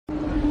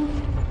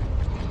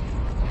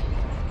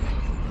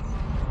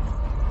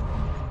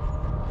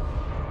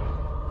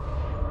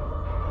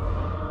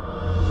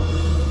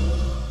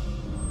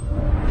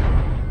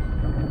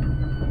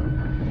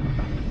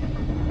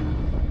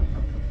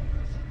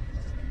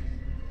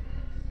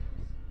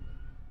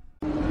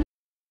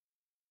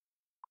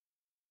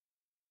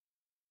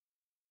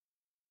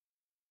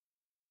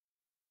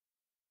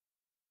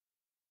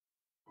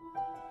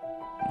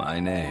My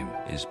name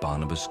is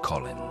Barnabas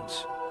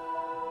Collins.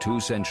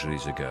 2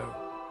 centuries ago,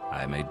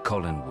 I made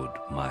Collinwood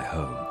my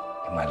home.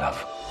 My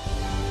love.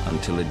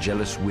 Until a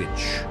jealous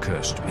witch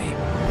cursed me,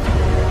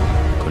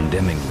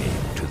 condemning me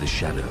to the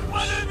shadows.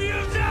 What have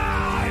you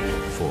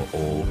done? For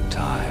all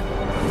time.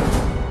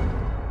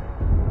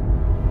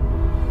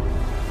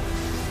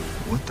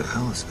 What the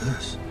hell is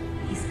this?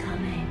 He's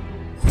coming.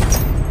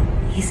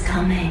 He's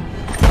coming.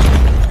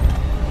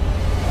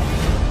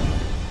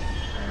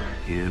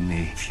 Hear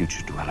me,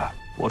 future dweller.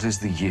 What is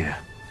the year?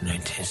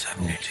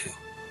 1972.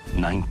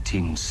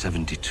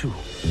 1972.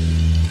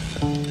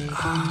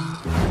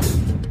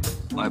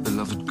 My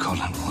beloved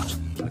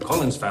Collinwood. The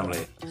Collins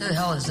family. Who the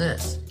hell is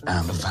this?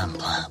 I'm a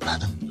vampire,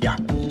 madam. Yeah.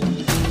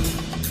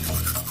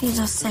 He's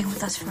not staying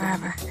with us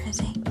forever, is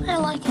he? I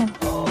like him.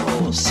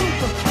 Oh,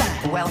 super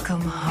fat.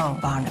 Welcome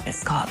home,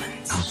 Barnabas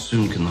Collins. How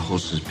soon can the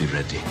horses be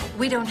ready?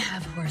 We don't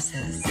have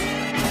horses.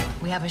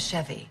 We have a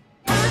Chevy.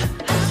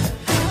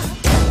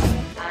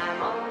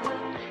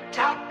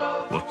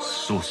 What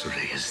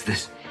sorcery is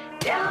this?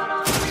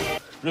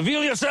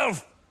 Reveal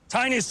yourself,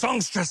 tiny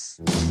songstress.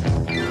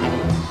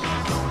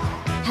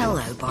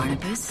 Hello,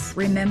 Barnabas.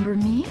 Remember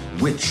me?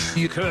 Witch,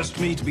 you cursed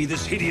me to be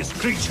this hideous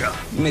creature.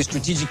 You may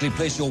strategically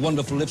place your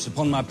wonderful lips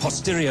upon my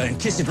posterior and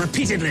kiss it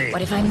repeatedly.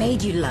 What if I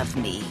made you love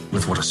me?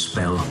 With what a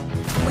spell.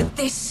 With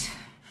this?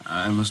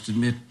 I must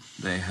admit,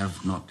 they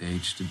have not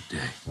aged a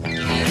day.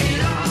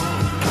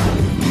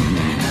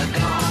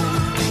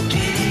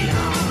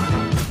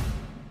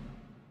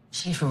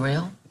 She for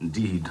real?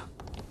 Indeed.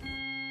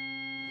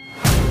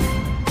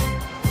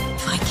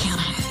 If I can't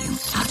have you,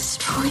 I'll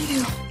destroy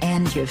you.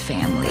 And your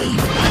family.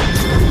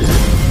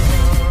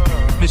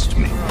 Missed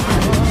me.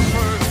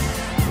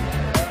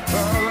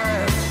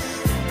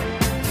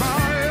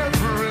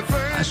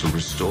 I shall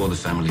restore the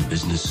family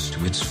business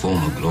to its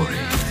former glory.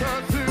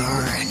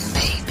 Burn,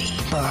 baby.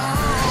 Burn.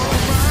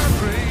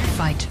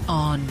 Fight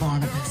on,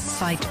 Barnabas.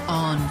 Fight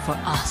on for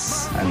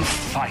us. And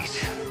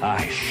fight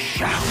I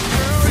shall.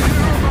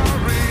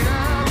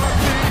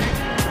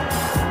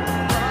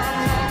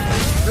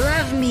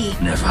 Love me.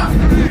 Never.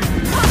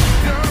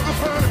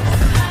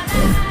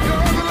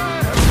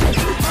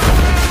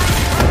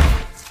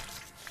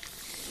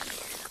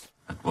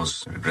 That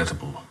was a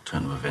regrettable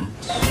turn of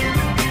events.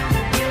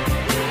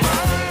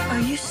 Are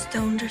you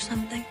stoned or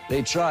something?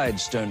 They tried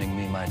stoning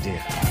me, my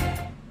dear.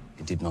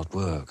 It did not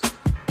work.